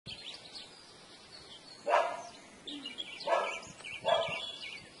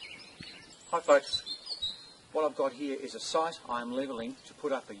Right folks, what I've got here is a site I'm levelling to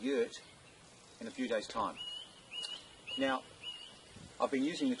put up a yurt in a few days' time. Now, I've been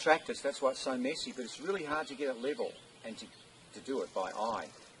using the tractor, so that's why it's so messy, but it's really hard to get it level and to do it by eye.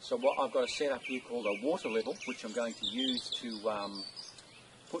 So what I've got a setup here called a water level, which I'm going to use to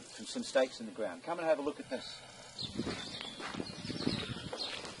put some stakes in the ground. Come and have a look at this.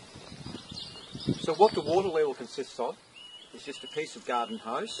 So what the water level consists of is just a piece of garden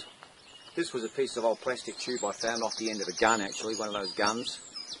hose. This was a piece of old plastic tube I found off the end of a gun, actually, one of those guns.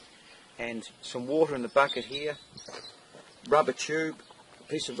 And some water in the bucket here, rubber tube, a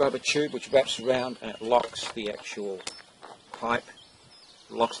piece of rubber tube which wraps around and it locks the actual pipe,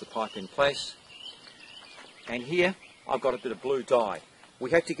 locks the pipe in place. And here I've got a bit of blue dye.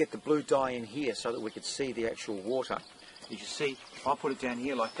 We had to get the blue dye in here so that we could see the actual water. As you see, if I put it down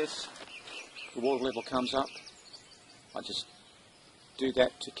here like this, the water level comes up. I just do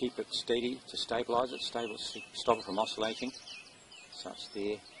that to keep it steady, to stabilise it, stop it from oscillating. So it's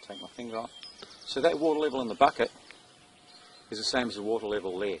there, take my finger off. So that water level in the bucket is the same as the water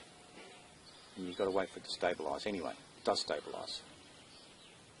level there. And you've got to wait for it to stabilise. Anyway, it does stabilise.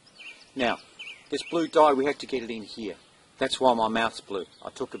 Now, this blue dye, we had to get it in here. That's why my mouth's blue.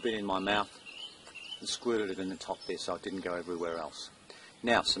 I took a bit in my mouth and squirted it in the top there so it didn't go everywhere else.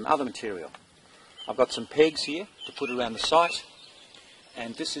 Now, some other material. I've got some pegs here to put around the site.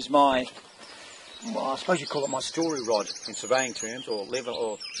 And this is my, well, I suppose you call it my story rod in surveying terms, or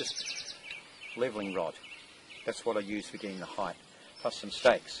just levelling rod. That's what I use for getting the height, plus some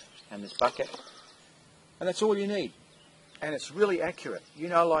stakes and this bucket. And that's all you need. And it's really accurate. You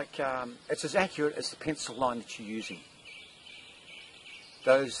know, like, it's as accurate as the pencil line that you're using.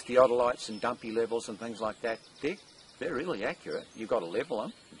 Those theodolites and dumpy levels and things like that, they're really accurate. You've got to level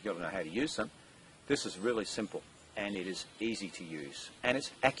them. You've got to know how to use them. This is really simple. And it is easy to use. And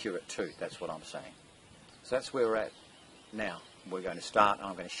it's accurate too, that's what I'm saying. So that's where we're at now. We're going to start and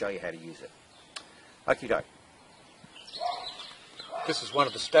I'm going to show you how to use it. Okie doke. This is one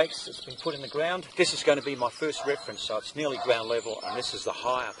of the stakes that's been put in the ground. This is going to be my first reference, so it's nearly ground level and this is the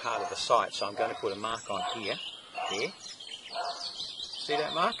higher part of the site. So I'm going to put a mark on here. There. See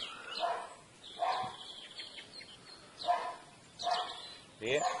that mark?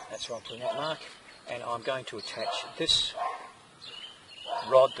 There, that's where I'm putting that mark. And I'm going to attach this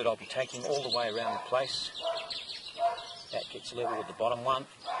rod that I'll be taking all the way around the place. That gets level with the bottom one.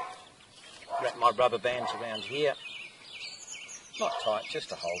 Wrap my rubber bands around here. Not tight, just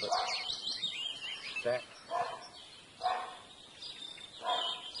to hold it. That.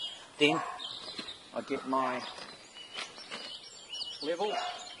 Then I get my level.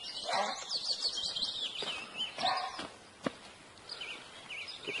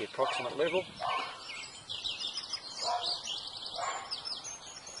 Get the approximate level.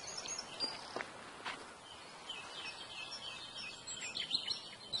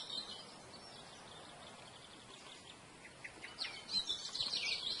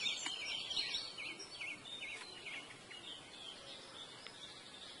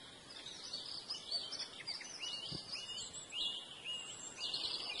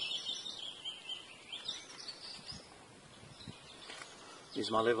 Is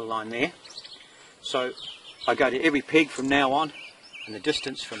my level line there. So I go to every peg from now on and the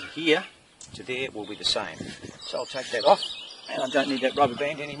distance from here to there will be the same. So I'll take that off and I don't need that rubber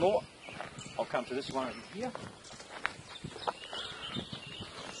band anymore. I'll come to this one over here.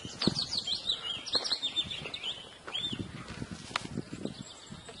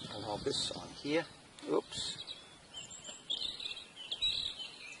 I'll hold this on here. Oops.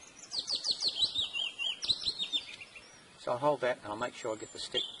 So I'll hold that and I'll make sure I get the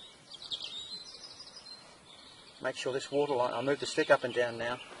stick. Make sure this water line, I'll move the stick up and down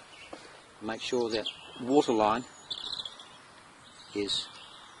now. Make sure that water line is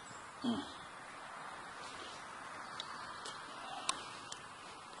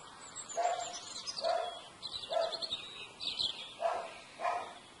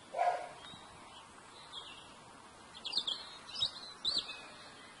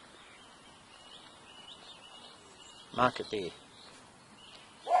mark it there.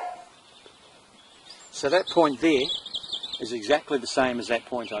 So that point there is exactly the same as that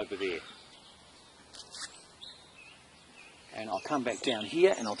point over there. And I'll come back down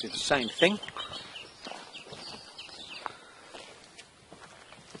here and I'll do the same thing.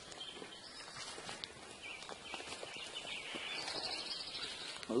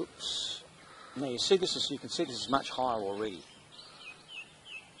 Oops. Now you see this is, you can see this is much higher already.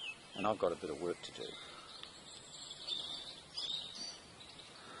 And I've got a bit of work to do.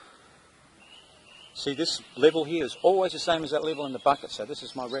 See, this level here is always the same as that level in the bucket, so this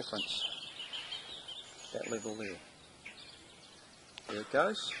is my reference. that level there. There it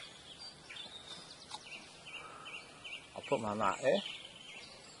goes. I'll put my mark there.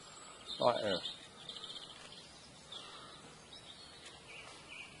 Right there.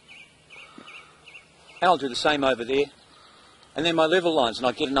 And I'll do the same over there. And then my level lines, and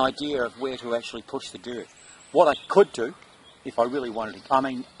I get an idea of where to actually push the dirt. What I could do, if I really wanted to, I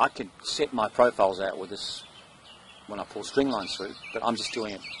mean, I could set my profiles out with this when I pull string lines through, but I'm just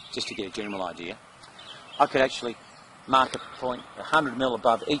doing it just to get a general idea. I could actually mark a point 100 mil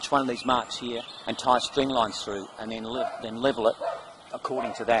above each one of these marks here and tie string lines through, and then level it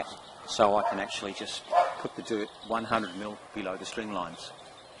according to that, so I can actually just put the dirt 100 mil below the string lines.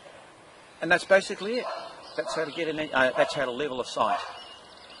 And that's basically it. That's how to get that's how to level a site,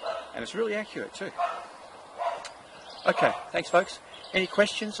 and it's really accurate too. Okay, thanks folks. Any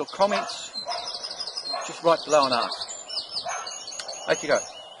questions or comments? Just write below and ask. Okay, go.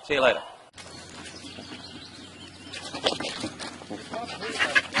 See you later.